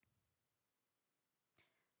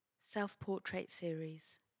Self-Portrait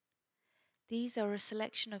Series. These are a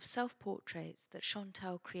selection of self-portraits that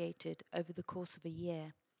Chantal created over the course of a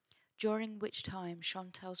year, during which time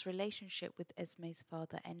Chantal's relationship with Esme's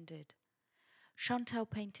father ended. Chantal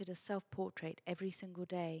painted a self-portrait every single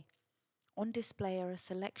day. On display are a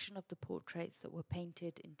selection of the portraits that were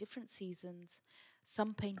painted in different seasons,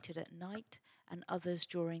 some painted at night and others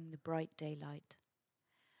during the bright daylight.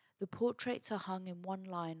 The portraits are hung in one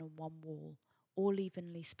line on one wall, all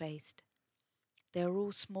evenly spaced. They are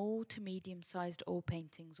all small to medium-sized oil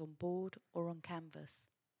paintings on board or on canvas.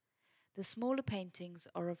 The smaller paintings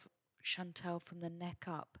are of Chantal from the neck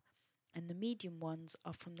up, and the medium ones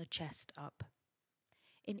are from the chest up.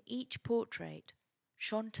 In each portrait,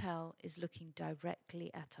 Chantal is looking directly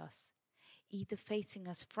at us, either facing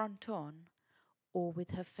us front on or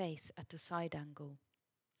with her face at a side angle.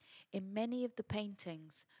 In many of the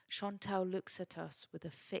paintings, Chantal looks at us with a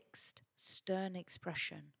fixed, stern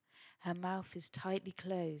expression. Her mouth is tightly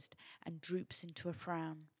closed and droops into a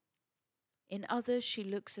frown. In others, she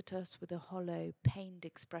looks at us with a hollow, pained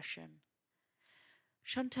expression.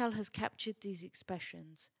 Chantal has captured these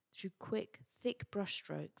expressions through quick, thick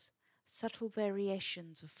brushstrokes. Subtle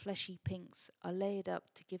variations of fleshy pinks are layered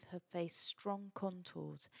up to give her face strong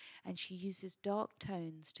contours, and she uses dark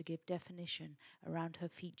tones to give definition around her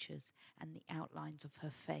features and the outlines of her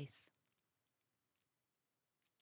face.